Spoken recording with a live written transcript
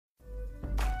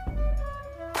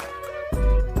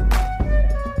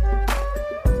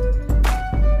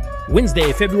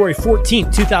Wednesday, February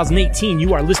 14th, 2018,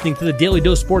 you are listening to the Daly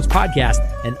Dose Sports Podcast,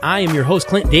 and I am your host,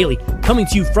 Clint Daly, coming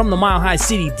to you from the Mile High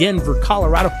City, Denver,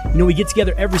 Colorado. You know, we get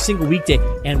together every single weekday,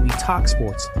 and we talk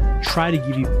sports, try to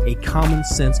give you a common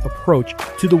sense approach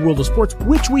to the world of sports,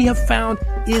 which we have found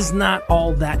is not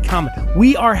all that common.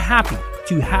 We are happy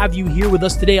to have you here with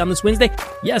us today on this Wednesday.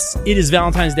 Yes, it is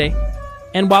Valentine's Day,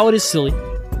 and while it is silly,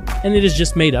 and it is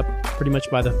just made up pretty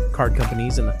much by the card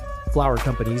companies and the flower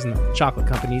companies and the chocolate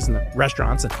companies and the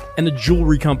restaurants and the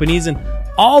jewelry companies and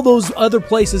all those other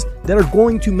places that are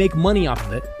going to make money off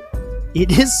of it,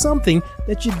 it is something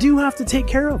that you do have to take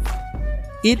care of.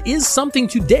 It is something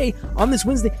today on this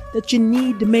Wednesday that you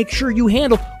need to make sure you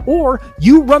handle, or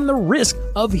you run the risk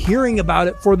of hearing about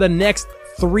it for the next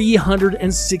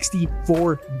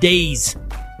 364 days.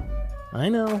 I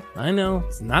know,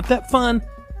 it's not that fun,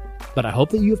 but I hope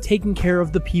that you have taken care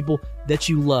of the people that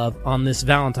you love on this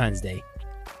Valentine's Day,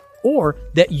 or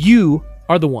that you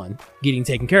are the one getting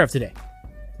taken care of today,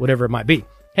 whatever it might be.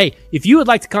 Hey, if you would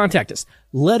like to contact us,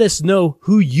 let us know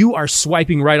who you are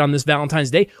swiping right on this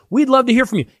Valentine's Day. We'd love to hear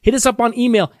from you. Hit us up on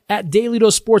email at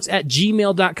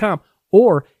dailydosesports@gmail.com,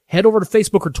 or head over to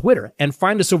Facebook or Twitter and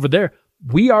find us over there.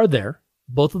 We are there.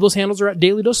 Both of those handles are at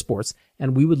Daly Dose Sports,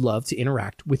 and we would love to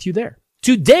interact with you there.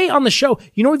 Today on the show,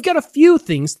 we've got a few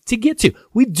things to get to.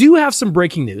 We do have some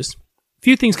breaking news, a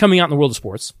few things coming out in the world of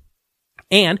sports.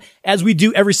 And as we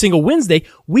do every single Wednesday,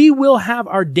 we will have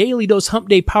our Daily Dose Hump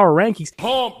Day Power Rankings.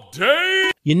 Hump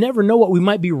Day! You never know what we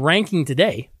might be ranking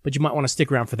today, but you might want to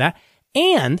stick around for that.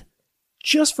 And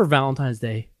just for Valentine's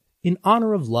Day, in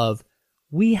honor of love,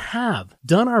 we have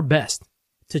done our best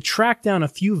to track down a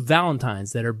few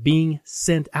Valentines that are being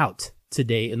sent out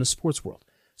today in the sports world.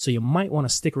 So you might want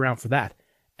to stick around for that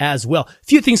as well. A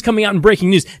few things coming out in breaking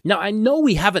news. Now, I know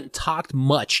we haven't talked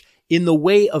much in the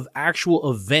way of actual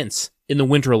events in the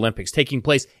Winter Olympics taking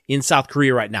place in South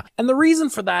Korea right now. And the reason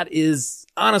for that is,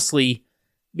 honestly,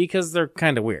 because they're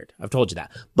kind of weird. I've told you that.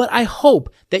 But I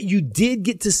hope that you did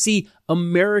get to see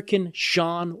American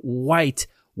Shaun White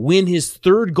win his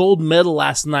third gold medal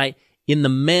last night in the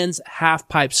men's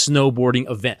halfpipe snowboarding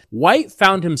event. White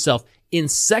found himself in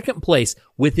second place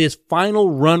with his final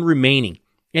run remaining,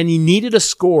 and he needed a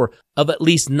score of at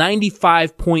least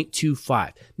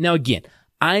 95.25. Now again,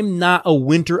 I'm not a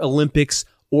Winter Olympics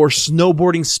or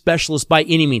snowboarding specialist by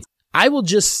any means. I will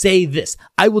just say this.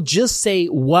 I will just say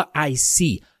what I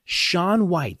see. Shaun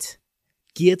White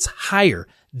gets higher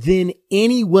than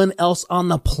anyone else on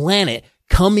the planet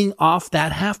coming off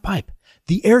that halfpipe.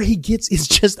 The air he gets is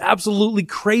just absolutely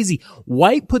crazy.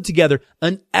 White put together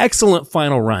an excellent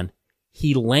final run.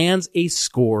 He lands a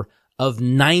score of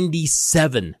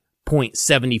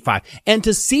 97.75. And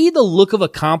to see the look of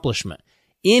accomplishment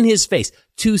in his face,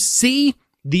 to see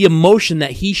the emotion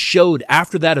that he showed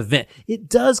after that event, it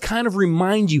does kind of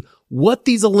remind you what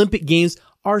these Olympic Games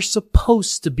are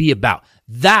supposed to be about.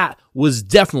 That was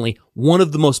definitely one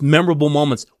of the most memorable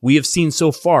moments we have seen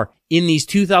so far in these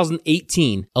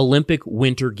 2018 Olympic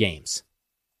Winter Games.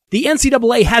 The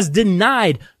NCAA has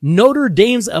denied Notre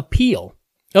Dame's appeal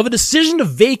of a decision to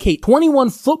vacate 21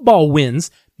 football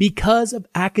wins because of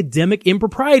academic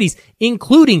improprieties,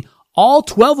 including all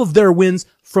 12 of their wins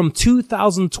from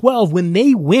 2012 when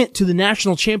they went to the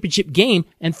national championship game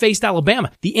and faced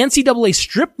Alabama. The NCAA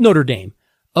stripped Notre Dame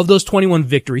of those 21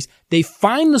 victories. They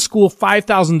fined the school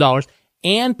 $5,000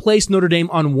 and placed Notre Dame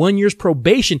on 1 year's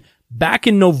probation back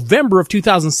in November of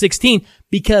 2016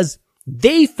 because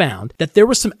they found that there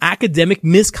was some academic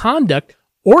misconduct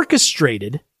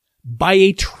orchestrated by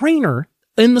a trainer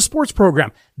in the sports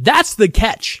program. That's the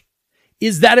catch,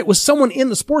 is that it was someone in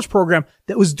the sports program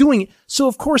that was doing it. So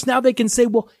of course now they can say,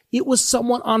 well, it was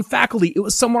someone on faculty. It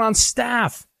was someone on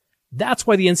staff. That's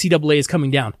why the NCAA is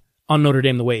coming down on Notre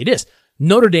Dame the way it is.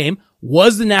 Notre Dame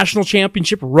was the national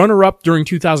championship runner-up during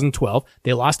 2012.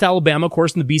 They lost to Alabama, of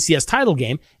course, in the BCS title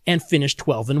game and finished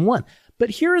 12-1.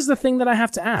 But here is the thing that I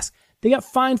have to ask. They got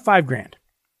fined $5,000.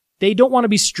 They don't want to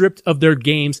be stripped of their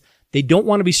games. They don't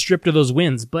want to be stripped of those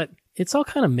wins, but it's all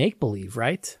kind of make-believe,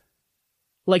 right?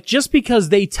 Like, just because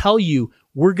they tell you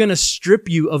we're going to strip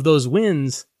you of those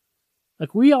wins,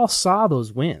 like, we all saw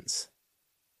those wins.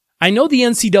 I know the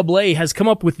NCAA has come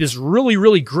up with this really,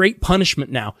 really great punishment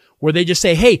now where they just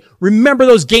say, hey, remember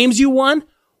those games you won?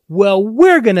 Well,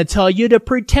 we're going to tell you to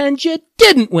pretend you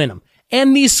didn't win them.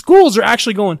 And these schools are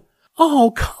actually going,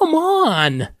 oh, come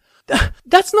on.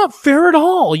 That's not fair at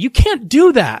all. You can't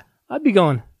do that. I'd be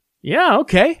going, yeah,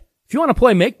 okay. If you want to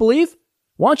play make-believe,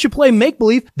 why don't you play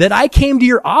make-believe that I came to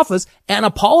your office and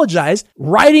apologized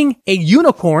riding a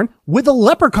unicorn with a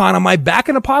leprechaun on my back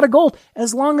and a pot of gold?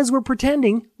 As long as we're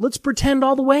pretending, let's pretend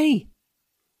all the way.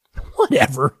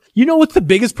 Whatever. You know what the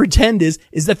biggest pretend is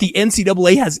that the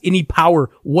NCAA has any power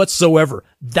whatsoever.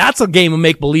 That's a game of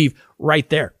make-believe right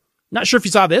there. Not sure if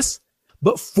you saw this,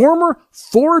 but former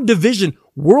 4-division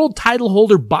world title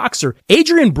holder boxer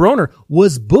Adrian Broner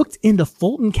was booked into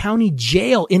Fulton County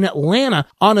Jail in Atlanta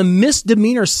on a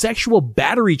misdemeanor sexual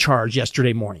battery charge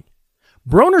yesterday morning.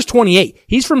 Broner's 28.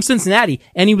 He's from Cincinnati,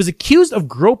 and he was accused of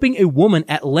groping a woman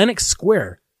at Lenox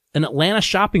Square, an Atlanta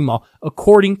shopping mall,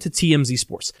 according to TMZ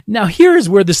Sports. Now, here's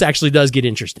where this actually does get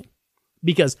interesting.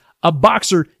 Because a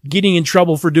boxer getting in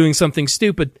trouble for doing something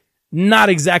stupid, not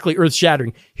exactly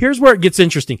earth-shattering. Here's where it gets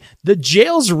interesting. The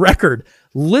jail's record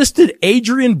listed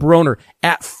Adrian Broner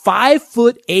at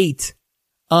 5'8",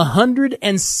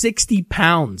 160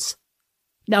 pounds.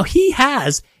 Now, he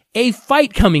has a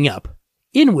fight coming up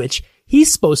in which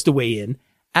he's supposed to weigh in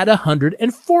at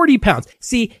 140 pounds.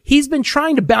 See, he's been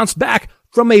trying to bounce back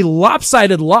from a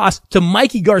lopsided loss to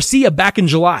Mikey Garcia back in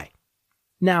July.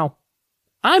 Now,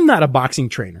 I'm not a boxing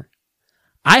trainer.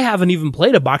 I haven't even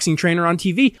played a boxing trainer on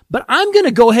TV, but I'm going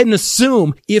to go ahead and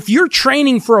assume if you're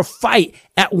training for a fight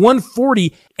at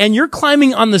 140 and you're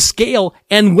climbing on the scale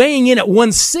and weighing in at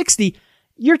 160,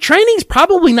 your training's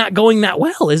probably not going that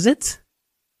well, is it?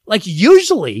 Like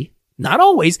usually, not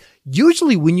always,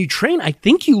 usually when you train, I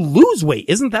think you lose weight.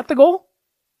 Isn't that the goal?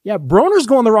 Yeah, Broner's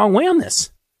going the wrong way on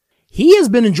this. He has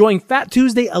been enjoying Fat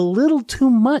Tuesday a little too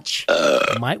much.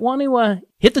 You might want to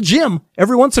hit the gym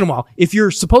every once in a while if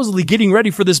you're supposedly getting ready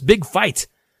for this big fight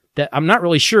that I'm not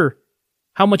really sure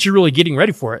how much you're really getting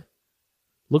ready for it.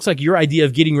 Looks like your idea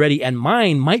of getting ready and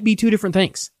mine might be two different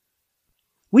things.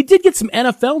 We did get some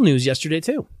NFL news yesterday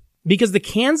too, because the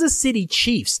Kansas City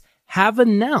Chiefs have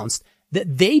announced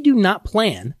that they do not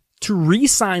plan to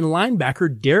re-sign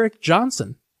linebacker Derek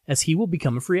Johnson as he will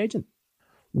become a free agent.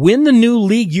 When the new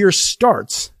league year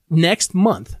starts next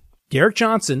month, Derek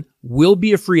Johnson will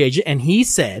be a free agent, and he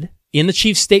said in the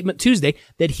Chiefs statement Tuesday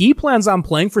that he plans on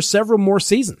playing for several more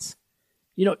seasons.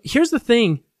 You know, here's the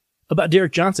thing about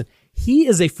Derek Johnson. He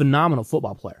is a phenomenal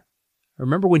football player. I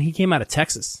remember when he came out of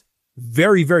Texas.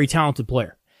 Very, very talented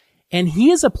player. And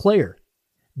he is a player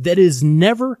that is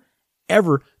never,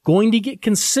 ever going to get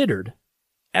considered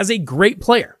as a great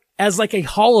player, as like a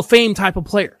Hall of Fame type of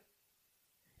player.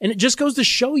 And it just goes to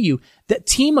show you that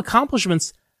team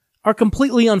accomplishments are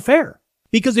completely unfair.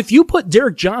 Because if you put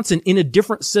Derek Johnson in a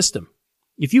different system,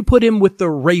 if you put him with the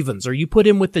Ravens, or you put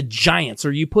him with the Giants,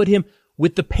 or you put him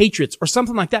with the Patriots, or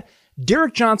something like that,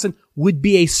 Derek Johnson would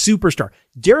be a superstar.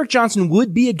 Derek Johnson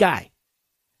would be a guy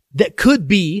that could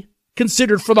be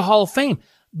considered for the Hall of Fame.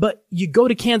 But you go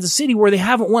to Kansas City where they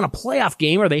haven't won a playoff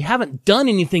game, or they haven't done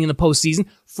anything in the postseason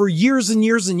for years and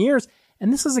years and years.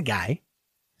 And this is a guy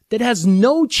that has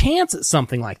no chance at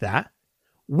something like that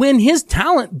when his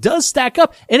talent does stack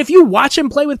up. And if you watch him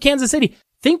play with Kansas City,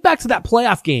 think back to that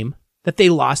playoff game that they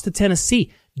lost to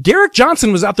Tennessee. Derek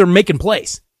Johnson was out there making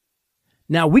plays.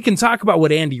 Now, we can talk about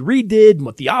what Andy Reid did and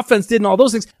what the offense did and all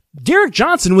those things. Derek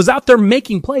Johnson was out there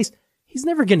making plays. He's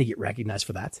never going to get recognized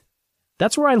for that.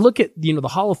 That's where I look at, the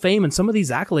Hall of Fame and some of these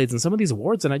accolades and some of these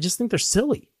awards, and I just think they're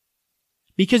silly.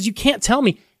 Because you can't tell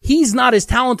me he's not as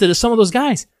talented as some of those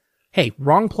guys. Hey,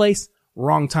 wrong place,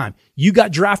 wrong time. You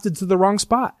got drafted to the wrong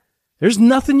spot. There's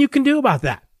nothing you can do about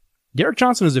that. Derek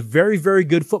Johnson is a very, very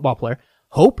good football player.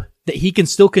 Hope that he can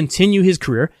still continue his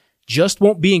career. Just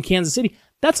won't be in Kansas City.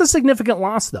 That's a significant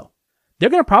loss, though. They're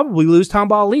going to probably lose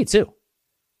Tamba Ali, too.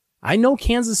 I know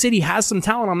Kansas City has some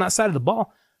talent on that side of the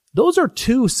ball. Those are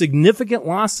two significant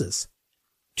losses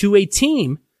to a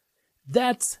team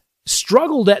that's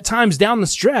struggled at times down the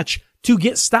stretch to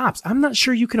get stops. I'm not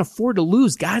sure you can afford to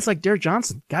lose guys like Derek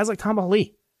Johnson, guys like Tom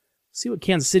Ali. See what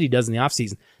Kansas City does in the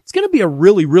offseason. It's going to be a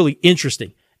really, really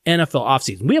interesting NFL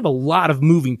offseason. We have a lot of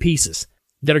moving pieces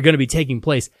that are going to be taking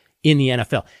place in the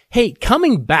NFL. Hey,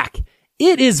 coming back,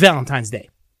 it is Valentine's Day.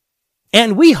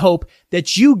 And we hope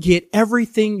that you get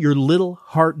everything your little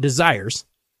heart desires.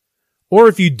 Or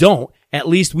if you don't, at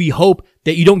least we hope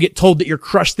that you don't get told that your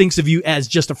crush thinks of you as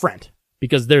just a friend.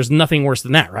 Because there's nothing worse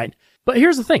than that, right? But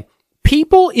here's the thing.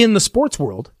 People in the sports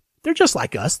world, they're just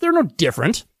like us. They're no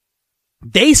different.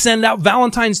 They send out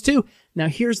Valentines too. Now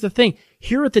here's the thing.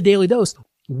 Here at the Daly Dose,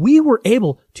 we were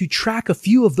able to track a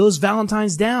few of those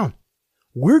Valentines down.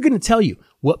 We're going to tell you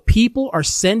what people are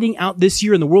sending out this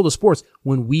year in the world of sports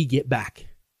when we get back.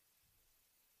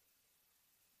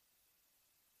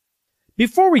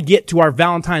 Before we get to our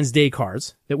Valentine's Day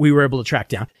cards that we were able to track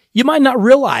down, you might not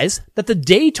realize that the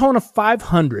Daytona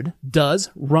 500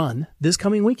 does run this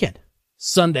coming weekend.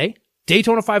 Sunday,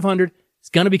 Daytona 500 is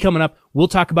going to be coming up. We'll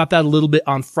talk about that a little bit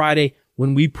on Friday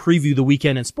when we preview the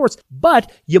weekend in sports.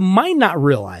 But you might not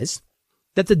realize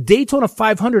that the Daytona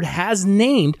 500 has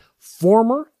named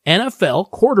former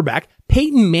NFL quarterback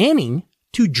Peyton Manning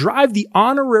to drive the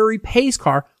honorary pace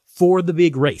car for the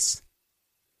big race.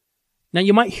 Now,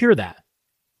 you might hear that,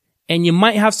 and you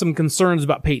might have some concerns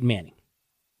about Peyton Manning.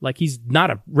 Like, he's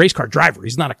not a race car driver.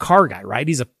 He's not a car guy, right?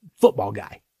 He's a football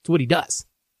guy. It's what he does.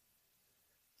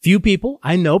 Few people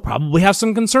I know probably have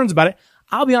some concerns about it.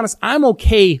 I'll be honest, I'm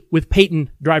okay with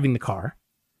Peyton driving the car,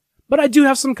 but I do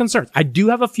have some concerns. I do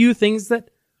have a few things that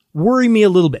worry me a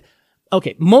little bit.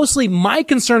 Okay, mostly my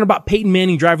concern about Peyton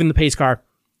Manning driving the pace car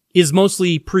is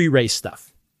mostly pre-race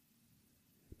stuff.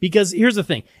 Because here's the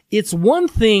thing. It's one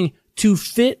thing to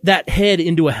fit that head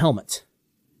into a helmet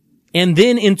and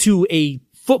then into a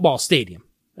football stadium.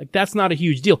 Like, that's not a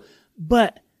huge deal.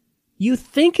 But you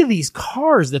think of these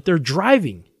cars that they're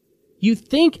driving. You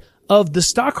think of the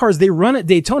stock cars they run at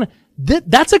Daytona.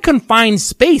 That's a confined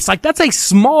space. Like, that's a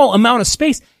small amount of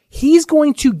space. He's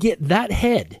going to get that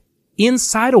head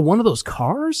inside of one of those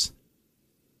cars.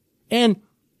 And,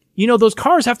 you know, those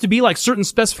cars have to be like certain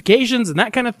specifications and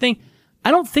that kind of thing. I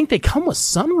don't think they come with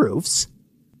sunroofs.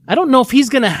 I don't know if he's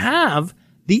going to have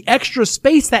the extra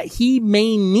space that he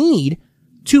may need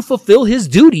to fulfill his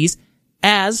duties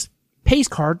as pace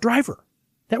car driver.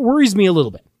 That worries me a little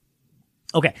bit.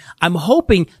 Okay, I'm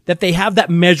hoping that they have that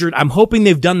measured. I'm hoping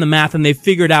they've done the math and they've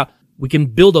figured out we can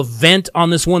build a vent on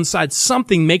this one side,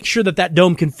 something, make sure that that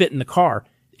dome can fit in the car.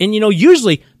 And, you know,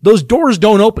 usually those doors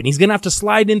don't open. He's going to have to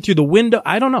slide in through the window.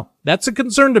 I don't know. That's a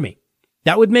concern to me.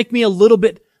 That would make me a little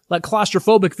bit like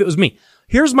claustrophobic if it was me.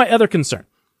 Here's my other concern.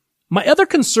 My other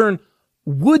concern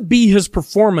would be his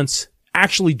performance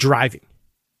actually driving.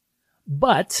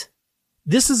 But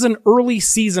this is an early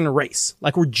season race.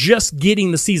 Like, we're just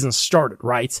getting the season started,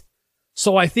 right?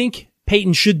 So I think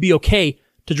Peyton should be okay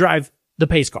to drive the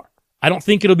pace car. I don't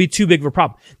think it'll be too big of a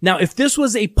problem. Now, if this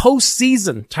was a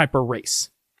postseason type of race,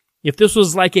 if this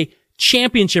was like a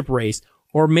championship race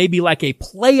or maybe like a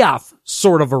playoff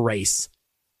sort of a race,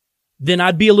 then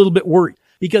I'd be a little bit worried.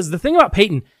 Because the thing about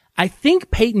Peyton, I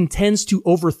think Peyton tends to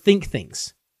overthink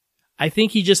things. I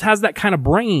think he just has that kind of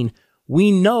brain.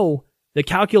 We know the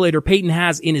calculator Peyton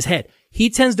has in his head. He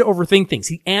tends to overthink things.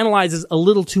 He analyzes a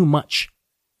little too much.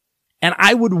 And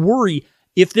I would worry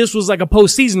if this was like a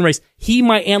postseason race, he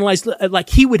might analyze, like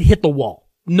he would hit the wall.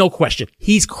 No question.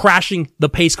 He's crashing the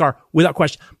pace car without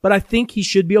question. But I think he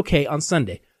should be okay on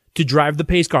Sunday to drive the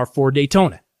pace car for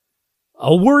Daytona.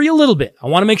 I'll worry a little bit. I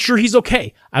want to make sure he's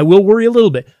okay. I will worry a little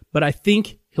bit, but I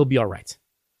think he'll be all right.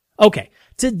 Okay.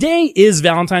 Today is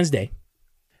Valentine's Day.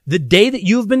 The day that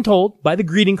you have been told by the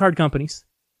greeting card companies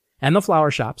and the flower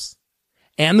shops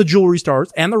and the jewelry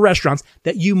stores and the restaurants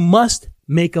that you must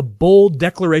make a bold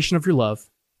declaration of your love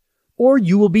or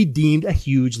you will be deemed a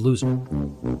huge loser.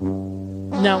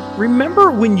 Now,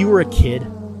 remember when you were a kid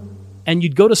and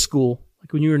you'd go to school,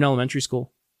 like when you were in elementary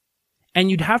school, and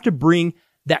you'd have to bring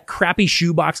that crappy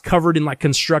shoebox covered in like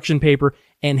construction paper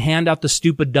and hand out the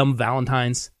stupid dumb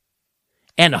Valentines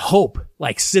and hope,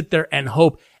 like sit there and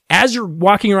hope as you're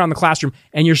walking around the classroom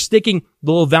and you're sticking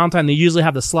the little Valentine, they usually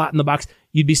have the slot in the box.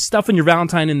 You'd be stuffing your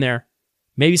Valentine in there,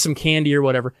 maybe some candy or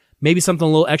whatever, maybe something a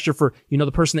little extra for, you know,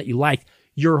 the person that you like.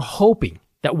 You're hoping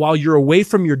that while you're away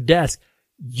from your desk,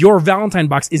 your Valentine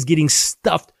box is getting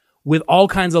stuffed with all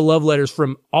kinds of love letters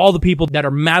from all the people that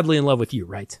are madly in love with you,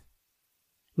 right?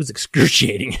 It was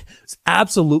excruciating. It's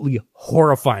absolutely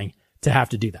horrifying to have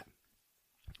to do that.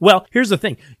 Well, here's the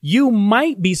thing. You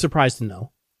might be surprised to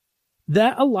know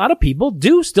that a lot of people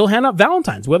do still hand out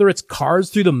Valentines, whether it's cards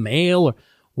through the mail or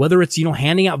whether it's, you know,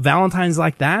 handing out Valentines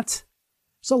like that.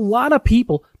 There's a lot of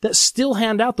people that still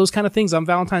hand out those kind of things on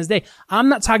Valentine's Day. I'm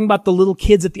not talking about the little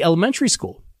kids at the elementary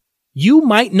school. You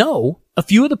might know a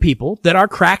few of the people that our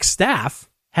crack staff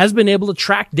has been able to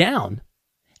track down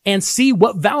and see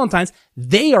what Valentines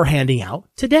they are handing out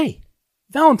today,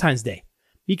 Valentine's Day.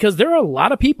 Because there are a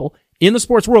lot of people in the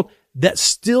sports world that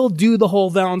still do the whole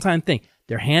Valentine thing.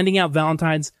 They're handing out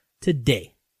Valentines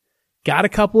today. Got a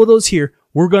couple of those here.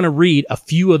 We're going to read a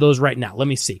few of those right now. Let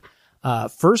me see.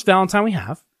 First Valentine we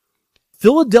have,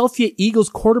 Philadelphia Eagles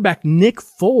quarterback Nick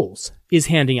Foles is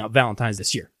handing out Valentines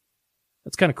this year.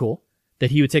 That's kind of cool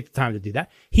that he would take the time to do that.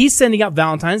 He's sending out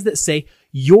Valentines that say,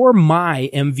 "You're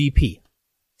my MVP."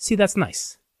 See, that's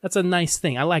nice. That's a nice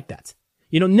thing. I like that.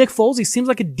 You know, Nick Foles, he seems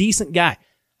like a decent guy.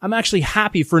 I'm actually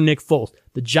happy for Nick Foles.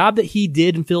 The job that he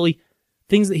did in Philly,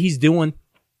 things that he's doing,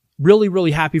 really,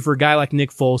 really happy for a guy like Nick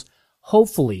Foles.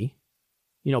 Hopefully,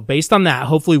 you know, based on that,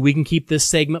 hopefully we can keep this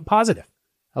segment positive.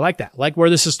 I like that. I like where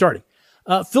this is starting.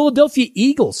 Philadelphia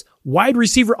Eagles wide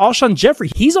receiver Alshon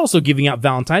Jeffrey, he's also giving out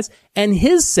Valentines, and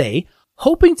his say,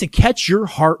 "Hoping to catch your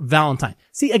heart Valentine."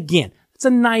 See, again, it's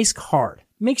a nice card.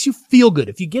 makes you feel good.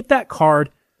 If you get that card,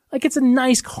 like it's a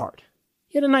nice card.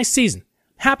 You had a nice season.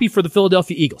 Happy for the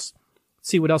Philadelphia Eagles. Let's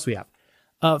see what else we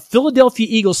have. Philadelphia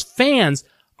Eagles fans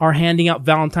are handing out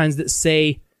Valentines that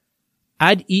say,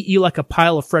 I'd eat you like a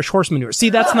pile of fresh horse manure. See,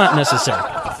 that's not necessary.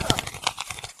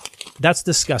 That's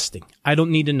disgusting. I don't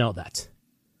need to know that.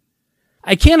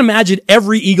 I can't imagine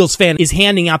every Eagles fan is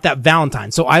handing out that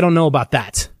Valentine, so I don't know about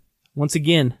that. Once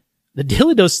again, the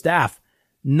Daly Dose staff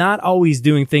not always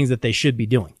doing things that they should be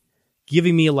doing.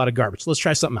 Giving me a lot of garbage. Let's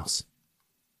try something else.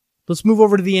 Let's move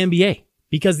over to the NBA,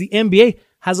 because the NBA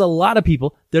has a lot of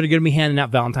people that are going to be handing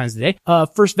out Valentines today.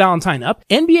 First Valentine up,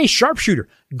 NBA sharpshooter,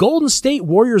 Golden State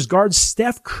Warriors guard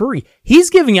Steph Curry.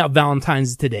 He's giving out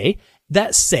Valentines today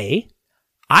that say,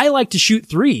 I like to shoot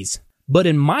threes, but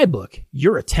in my book,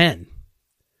 you're a 10.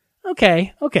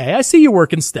 Okay, I see you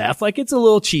working, Steph. Like, it's a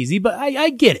little cheesy, but I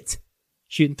get it.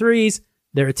 Shooting threes,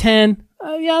 they're a 10.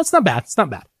 Yeah, it's not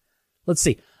bad. Let's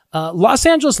see. Los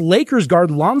Angeles Lakers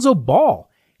guard Lonzo Ball.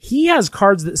 He has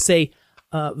cards that say,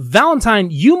 Valentine,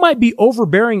 you might be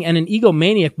overbearing and an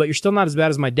egomaniac, but you're still not as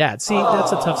bad as my dad. See,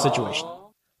 that's a tough situation.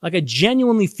 Like, I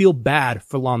genuinely feel bad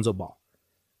for Lonzo Ball.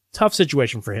 Tough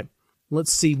situation for him.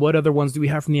 Let's see, what other ones do we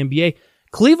have from the NBA?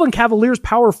 Cleveland Cavaliers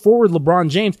power forward LeBron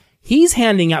James. He's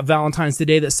handing out Valentines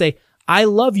today that say, I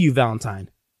love you, Valentine,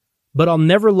 but I'll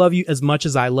never love you as much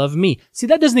as I love me. See,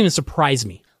 that doesn't even surprise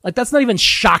me. Like, that's not even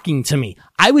shocking to me.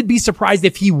 I would be surprised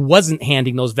if he wasn't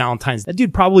handing those Valentines. That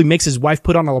dude probably makes his wife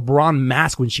put on a LeBron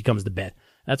mask when she comes to bed.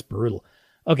 That's brutal.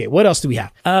 Okay, what else do we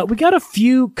have? We got a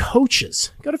few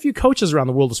coaches. Around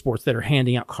the world of sports that are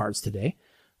handing out cards today.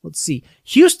 Let's see.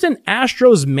 Houston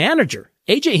Astros manager,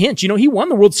 AJ Hinch. He won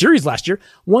the World Series last year.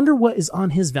 Wonder what is on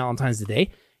his Valentine's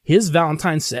today. His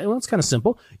Valentine said, well, it's kind of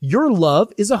simple. Your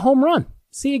love is a home run.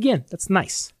 See, again, that's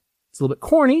nice. It's a little bit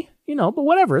corny, but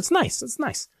whatever. It's nice.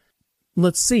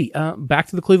 Let's see. Back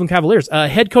to the Cleveland Cavaliers.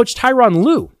 Head coach Tyronn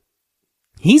Lue.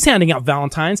 He's handing out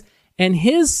Valentines, and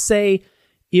his say,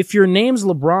 if your name's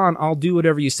LeBron, I'll do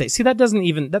whatever you say. See, that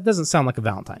doesn't sound like a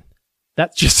Valentine.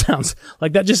 That just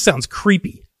sounds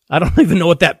creepy. I don't even know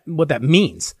what that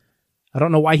means. I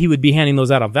don't know why he would be handing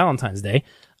those out on Valentine's Day.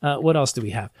 What else do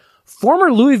we have?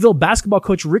 Former Louisville basketball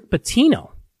coach Rick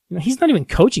Pitino. He's not even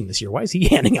coaching this year. Why is he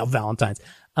handing out Valentines?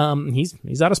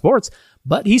 He's out of sports,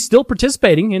 but he's still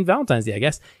participating in Valentine's Day, I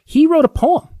guess. He wrote a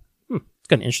poem. It's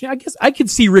kind of interesting. I guess I could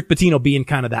see Rick Pitino being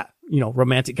kind of that,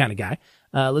 romantic kind of guy.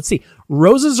 Let's see.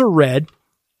 Roses are red.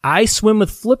 I swim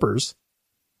with flippers.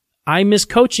 I miss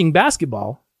coaching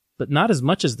basketball, but not as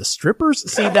much as the strippers.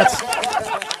 See,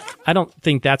 I don't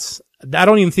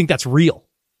even think that's real.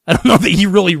 I don't know that he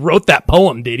really wrote that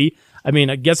poem, did he? I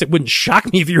mean, I guess it wouldn't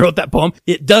shock me if he wrote that poem.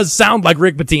 It does sound like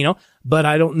Rick Pitino, but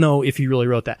I don't know if he really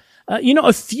wrote that.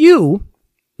 A few,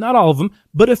 not all of them,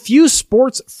 but a few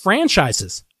sports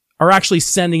franchises are actually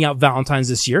sending out Valentines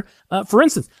this year. For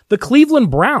instance, the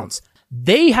Cleveland Browns,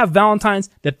 they have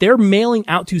Valentines that they're mailing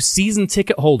out to season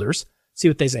ticket holders. See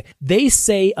what they say. They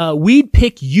say, we'd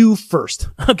pick you first.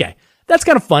 Okay. That's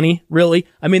kind of funny, really.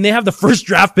 I mean, they have the first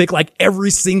draft pick like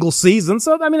every single season.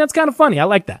 So, I mean, that's kind of funny. I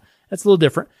like that. That's a little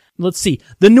different. Let's see.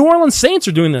 The New Orleans Saints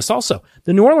are doing this also.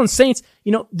 The New Orleans Saints,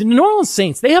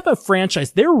 they have a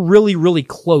franchise. They're really, really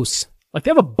close. Like,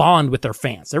 they have a bond with their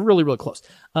fans. They're really, really close.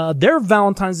 Their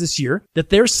Valentines this year that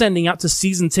they're sending out to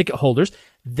season ticket holders,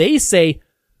 they say,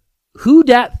 who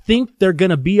dat think they're going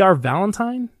to be our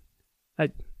Valentine? I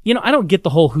don't get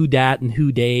the whole who dat and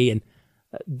who day, and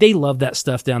they love that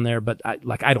stuff down there, but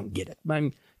I don't get it. I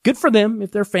mean, good for them.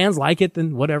 If their fans like it,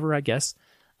 then whatever, I guess.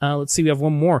 Let's see. We have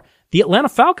one more. The Atlanta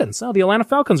Falcons. Oh, the Atlanta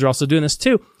Falcons are also doing this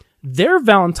too. Their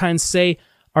Valentines say,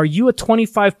 are you a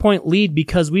 25-point lead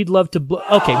because we'd love to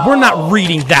okay, we're not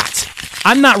reading that.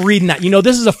 I'm not reading that.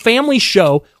 This is a family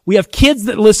show. We have kids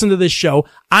that listen to this show.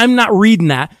 I'm not reading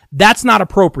that. That's not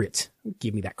appropriate. Don't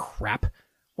give me that crap.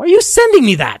 Why are you sending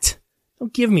me that?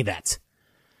 Don't give me that.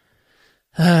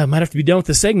 Might have to be done with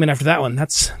the segment after that one.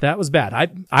 That was bad.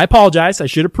 I apologize. I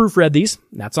should have proofread these.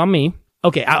 That's on me.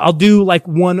 Okay, I'll do like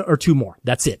one or two more.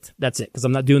 That's it, because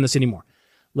I'm not doing this anymore.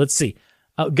 Let's see.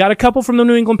 Got a couple from the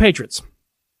New England Patriots.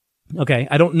 Okay,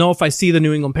 I don't know if I see the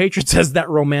New England Patriots as that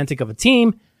romantic of a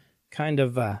team. Kind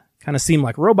of seem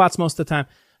like robots most of the time.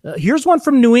 Here's one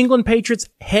from New England Patriots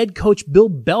head coach Bill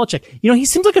Belichick. He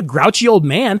seems like a grouchy old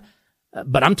man,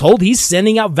 but I'm told he's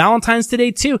sending out Valentines today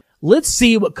too. Let's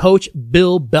see what Coach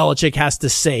Bill Belichick has to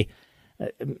say. I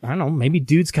don't know, maybe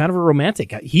dude's kind of a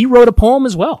romantic. He wrote a poem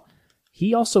as well.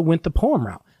 He also went the poem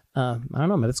route. I don't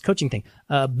know, but that's a coaching thing.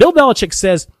 Bill Belichick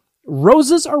says,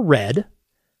 roses are red.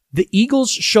 The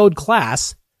Eagles showed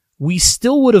class. We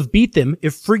still would have beat them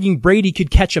if frigging Brady could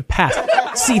catch a pass.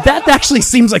 See, that actually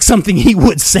seems like something he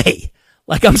would say.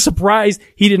 Like, I'm surprised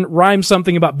he didn't rhyme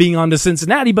something about being on to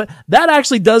Cincinnati, but that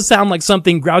actually does sound like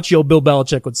something grouchy old Bill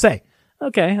Belichick would say.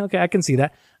 Okay, I can see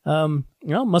that.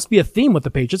 Must be a theme with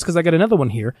the Patriots, because I got another one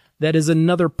here that is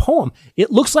another poem.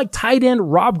 It looks like tight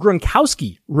end Rob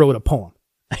Gronkowski wrote a poem.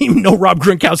 I didn't even know Rob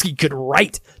Gronkowski could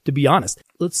write, to be honest.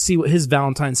 Let's see what his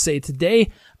Valentines say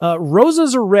today.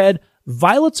 Roses are red,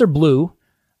 violets are blue.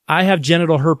 I have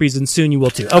genital herpes and soon you will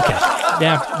too. Okay.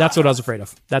 Yeah, that's what I was afraid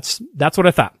of. That's what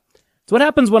I thought. So what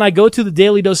happens when I go to the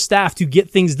Daly Dose staff to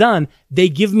get things done? They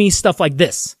give me stuff like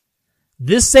this.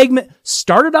 This segment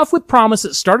started off with promise.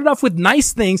 It started off with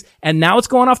nice things, and now it's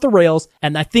going off the rails.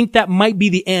 And I think that might be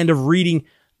the end of reading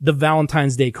the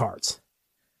Valentine's Day cards.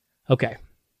 Okay.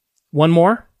 One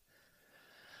more.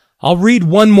 I'll read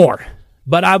one more,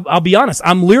 but I'll be honest.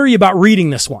 I'm leery about reading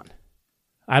this one.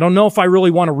 I don't know if I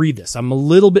really want to read this. I'm a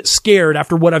little bit scared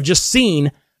after what I've just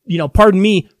seen. Pardon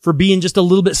me for being just a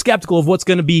little bit skeptical of what's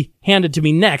going to be handed to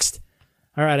me next.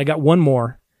 All right. I got one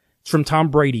more. It's from Tom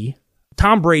Brady.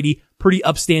 Tom Brady, pretty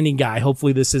upstanding guy.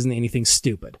 Hopefully this isn't anything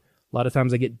stupid. A lot of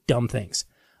times I get dumb things.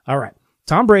 All right.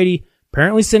 Tom Brady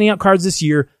apparently sending out cards this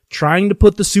year, trying to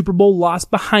put the Super Bowl loss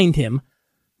behind him.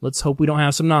 Let's hope we don't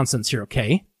have some nonsense here,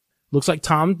 okay? Looks like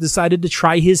Tom decided to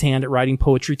try his hand at writing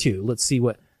poetry too. Let's see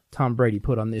what Tom Brady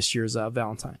put on this year's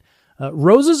Valentine.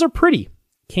 Roses are pretty.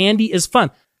 Candy is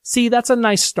fun. See, that's a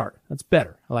nice start. That's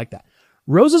better. I like that.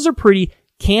 Roses are pretty.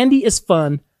 Candy is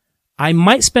fun. I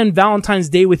might spend Valentine's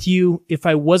Day with you if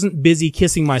I wasn't busy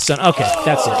kissing my son. Okay,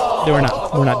 that's it. We're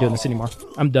not doing this anymore.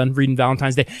 I'm done reading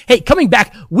Valentine's Day. Hey, coming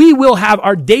back, we will have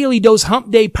our Daily Dose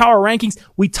Hump Day Power Rankings.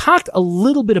 We talked a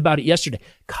little bit about it yesterday.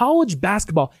 College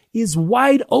basketball is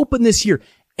wide open this year.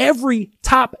 Every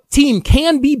top team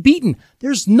can be beaten.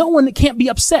 There's no one that can't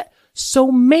be upset.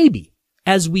 So maybe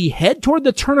as we head toward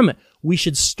the tournament, we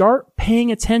should start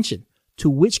paying attention to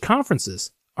which conferences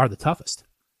are the toughest.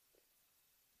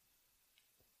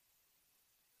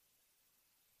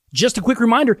 Just a quick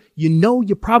reminder,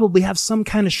 you probably have some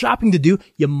kind of shopping to do.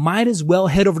 You might as well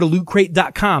head over to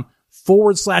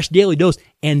lootcrate.com/Daily Dose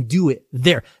and do it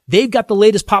there. They've got the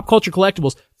latest pop culture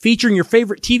collectibles featuring your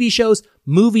favorite TV shows,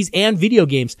 movies, and video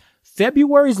games.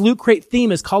 February's Loot Crate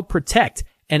theme is called Protect,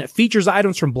 and it features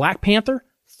items from Black Panther,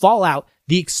 Fallout,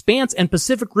 The Expanse, and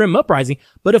Pacific Rim Uprising.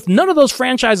 But if none of those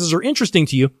franchises are interesting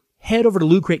to you, head over to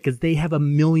Loot Crate because they have a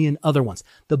million other ones.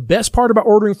 The best part about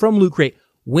ordering from Loot Crate,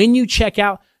 when you check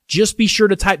out, just be sure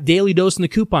to type Daily Dose in the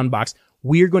coupon box.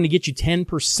 We're going to get you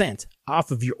 10% off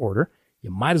of your order.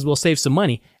 You might as well save some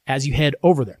money as you head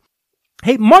over there.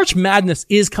 Hey, March Madness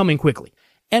is coming quickly.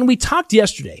 And we talked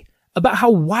yesterday about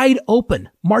how wide open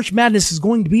March Madness is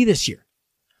going to be this year.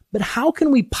 But how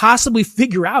can we possibly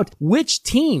figure out which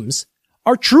teams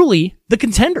are truly the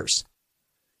contenders?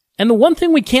 And the one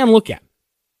thing we can look at,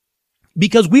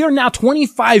 because we are now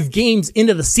 25 games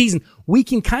into the season, we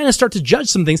can kind of start to judge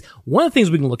some things. One of the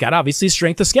things we can look at, obviously, is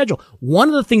strength of schedule. One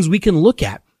of the things we can look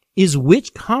at is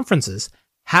which conferences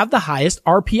have the highest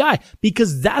RPI,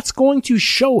 because that's going to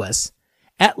show us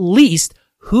at least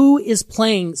who is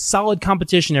playing solid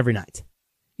competition every night.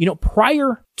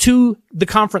 Prior to the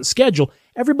conference schedule,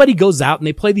 everybody goes out and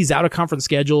they play these out-of-conference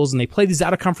schedules and they play these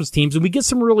out-of-conference teams, and we get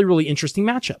some really, really interesting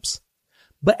matchups.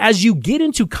 But as you get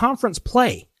into conference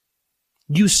play,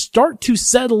 you start to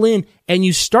settle in and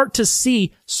you start to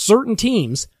see certain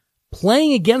teams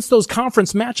playing against those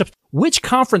conference matchups. Which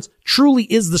conference truly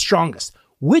is the strongest?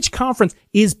 Which conference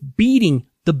is beating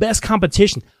the best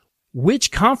competition?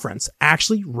 Which conference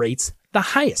actually rates the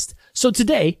highest? So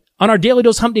today, on our Daily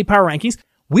Dose Hump Day Power Rankings,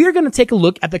 we are going to take a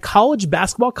look at the college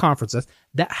basketball conferences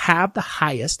that have the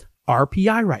highest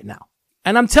RPI right now.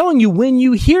 And I'm telling you, when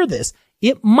you hear this,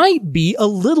 it might be a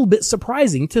little bit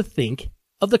surprising to think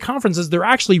of the conferences that are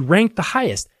actually ranked the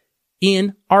highest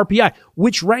in RPI,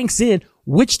 which ranks in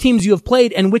which teams you have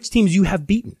played and which teams you have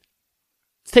beaten.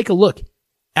 Let's take a look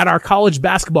at our college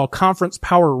basketball conference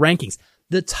power rankings.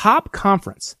 The top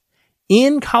conference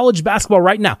in college basketball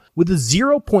right now with a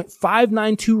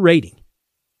 0.592 rating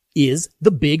is the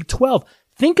Big 12.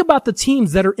 Think about the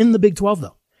teams that are in the Big 12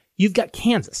 though. You've got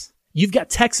Kansas. You've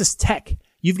got Texas Tech.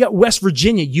 You've got West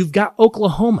Virginia. You've got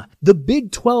Oklahoma. The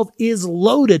Big 12 is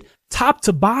loaded top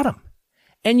to bottom.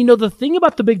 And the thing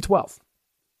about the Big 12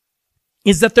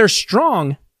 is that they're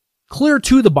strong clear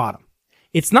to the bottom.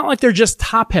 It's not like they're just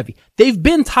top heavy. They've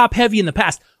been top heavy in the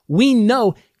past. We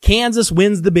know Kansas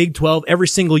wins the Big 12 every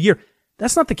single year.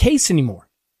 That's not the case anymore.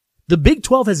 The Big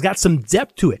 12 has got some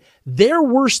depth to it. Their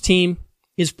worst team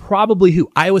is probably who?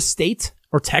 Iowa State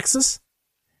or Texas?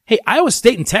 Hey, Iowa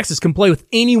State and Texas can play with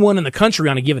anyone in the country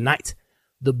on a given night.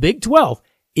 The Big 12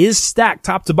 is stacked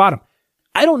top to bottom.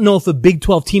 I don't know if a Big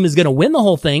 12 team is going to win the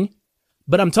whole thing,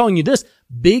 but I'm telling you this,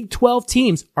 Big 12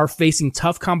 teams are facing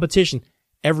tough competition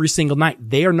every single night.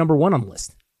 They are number 1 on the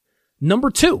list. Number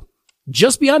 2,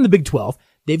 just beyond the Big 12,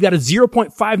 they've got a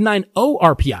 0.590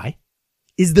 RPI,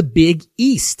 is the Big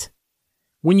East.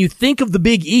 When you think of the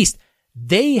Big East,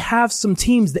 they have some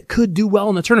teams that could do well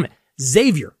in the tournament.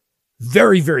 Xavier,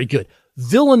 very, very good.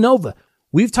 Villanova,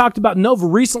 we've talked about Nova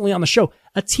recently on the show.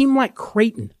 A team like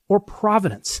Creighton or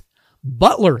Providence.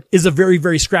 Butler is a very,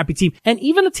 very scrappy team. And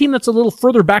even a team that's a little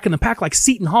further back in the pack like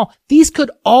Seton Hall. These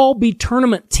could all be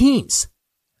tournament teams.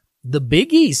 The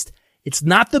Big East, it's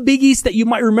not the Big East that you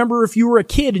might remember if you were a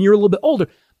kid and you're a little bit older.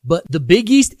 But the Big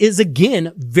East is,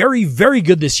 again, very, very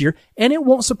good this year. And it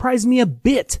won't surprise me a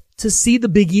bit to see the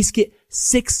Big East get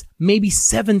 6, maybe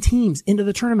 7 teams into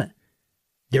the tournament.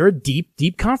 They're a deep,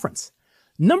 deep conference.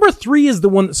 Number 3 is the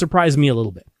one that surprised me a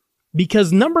little bit.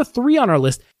 Because number 3 on our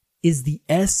list is the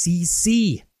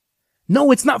SEC.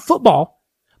 No, it's not football.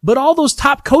 But all those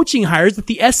top coaching hires that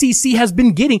the SEC has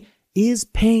been getting is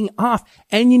paying off.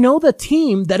 And you know the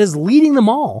team that is leading them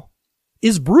all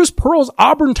is Bruce Pearl's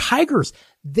Auburn Tigers.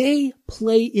 They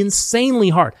play insanely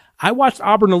hard. I watched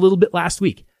Auburn a little bit last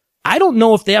week. I don't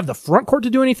know if they have the front court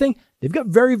to do anything. They've got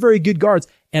very, very good guards.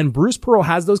 And Bruce Pearl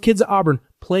has those kids at Auburn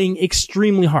playing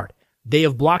extremely hard. They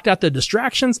have blocked out the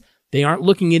distractions. They aren't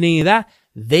looking at any of that.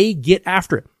 They get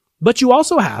after it. But you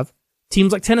also have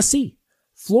teams like Tennessee,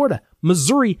 Florida,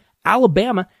 Missouri,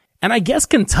 Alabama, and I guess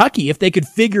Kentucky, if they could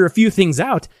figure a few things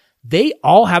out. They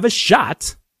all have a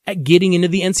shot at getting into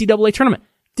the NCAA tournament.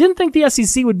 Didn't think the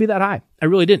SEC would be that high. I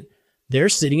really didn't. They're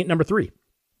sitting at number 3.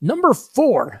 Number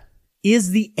 4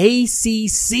 is the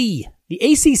ACC. The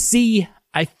ACC,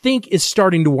 I think, is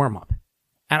starting to warm up.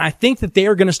 And I think that they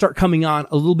are going to start coming on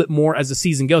a little bit more as the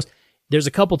season goes. There's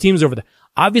a couple teams over there.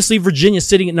 Obviously, Virginia's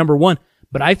sitting at number 1,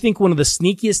 but I think one of the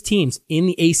sneakiest teams in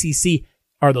the ACC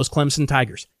are those Clemson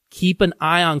Tigers. Keep an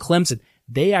eye on Clemson.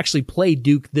 They actually play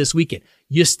Duke this weekend.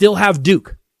 You still have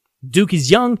Duke. Duke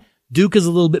is young. Duke is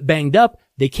a little bit banged up.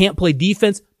 They can't play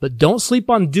defense, but don't sleep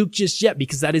on Duke just yet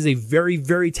because that is a very,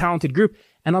 very talented group.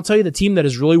 And I'll tell you the team that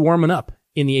is really warming up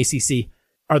in the ACC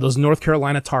are those North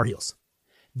Carolina Tar Heels.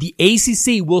 The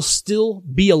ACC will still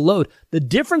be a load. The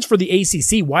difference for the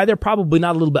ACC, why they're probably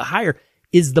not a little bit higher,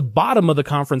 is the bottom of the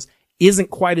conference isn't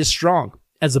quite as strong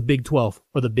as the Big 12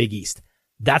 or the Big East.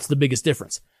 That's the biggest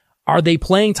difference. Are they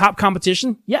playing top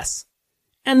competition? Yes.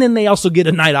 And then they also get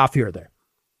a night off here or there.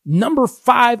 Number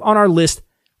 5 on our list,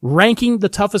 ranking the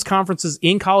toughest conferences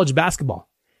in college basketball,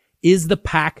 is the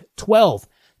Pac-12.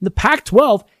 The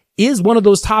Pac-12 is one of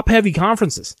those top-heavy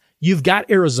conferences. You've got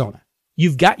Arizona.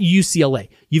 You've got UCLA.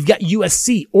 You've got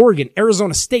USC, Oregon,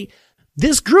 Arizona State.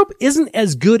 This group isn't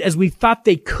as good as we thought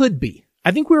they could be.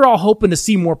 I think we were all hoping to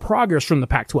see more progress from the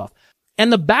Pac-12.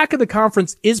 And the back of the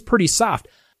conference is pretty soft.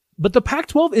 But the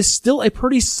Pac-12 is still a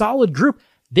pretty solid group.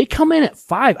 They come in at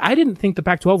 5. I didn't think the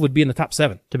Pac-12 would be in the top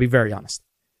 7, to be very honest,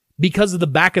 because of the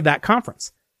back of that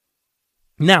conference.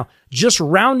 Now, just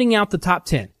rounding out the top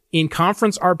 10 in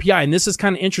conference RPI, and this is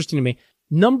kind of interesting to me,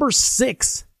 number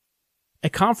 6, a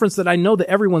conference that I know that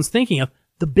everyone's thinking of,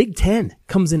 the Big 10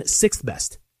 comes in at 6th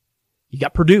best. You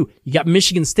got Purdue, you got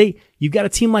Michigan State, you've got a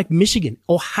team like Michigan,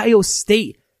 Ohio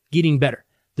State getting better.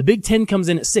 The Big 10 comes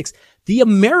in at 6. The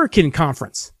American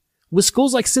Conference, with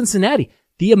schools like Cincinnati,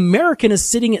 the American is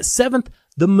sitting at 7th.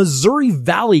 The Missouri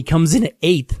Valley comes in at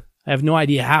 8th. I have no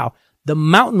idea how. The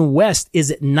Mountain West is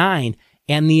at 9,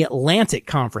 and the Atlantic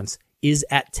Conference is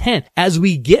at 10. As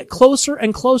we get closer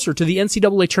and closer to the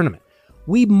NCAA tournament,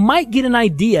 we might get an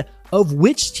idea of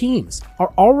which teams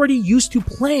are already used to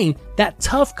playing that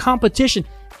tough competition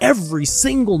every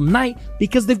single night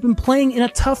because they've been playing in a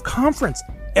tough conference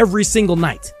every single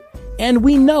night. And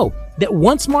we know that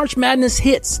once March Madness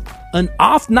hits, an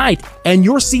off night and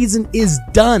your season is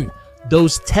done.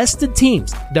 Those tested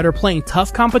teams that are playing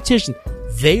tough competition,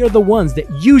 they are the ones that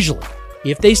usually,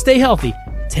 if they stay healthy,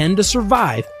 tend to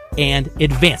survive and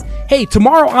advance. Hey,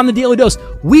 tomorrow on the Daily Dose,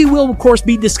 we will, of course,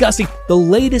 be discussing the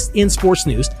latest in sports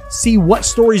news, see what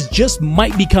stories just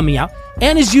might be coming out,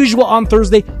 and as usual on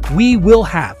Thursday, we will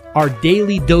have our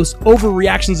Daily Dose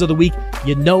overreactions of the week.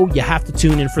 You know you have to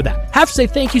tune in for that. Have to say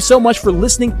thank you so much for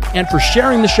listening and for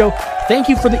sharing the show. Thank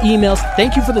you for the emails.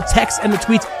 Thank you for the texts and the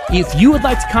tweets. If you would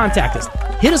like to contact us,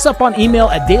 hit us up on email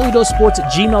at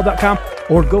dailydosesports@gmail.com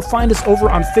or go find us over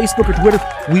on Facebook or Twitter.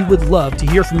 We would love to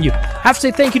hear from you. Have to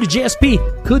say thank you to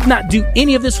JSP. Could not do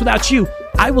any of this without you.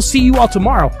 I will see you all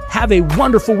tomorrow. Have a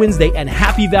wonderful Wednesday and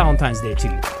happy Valentine's Day to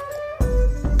you.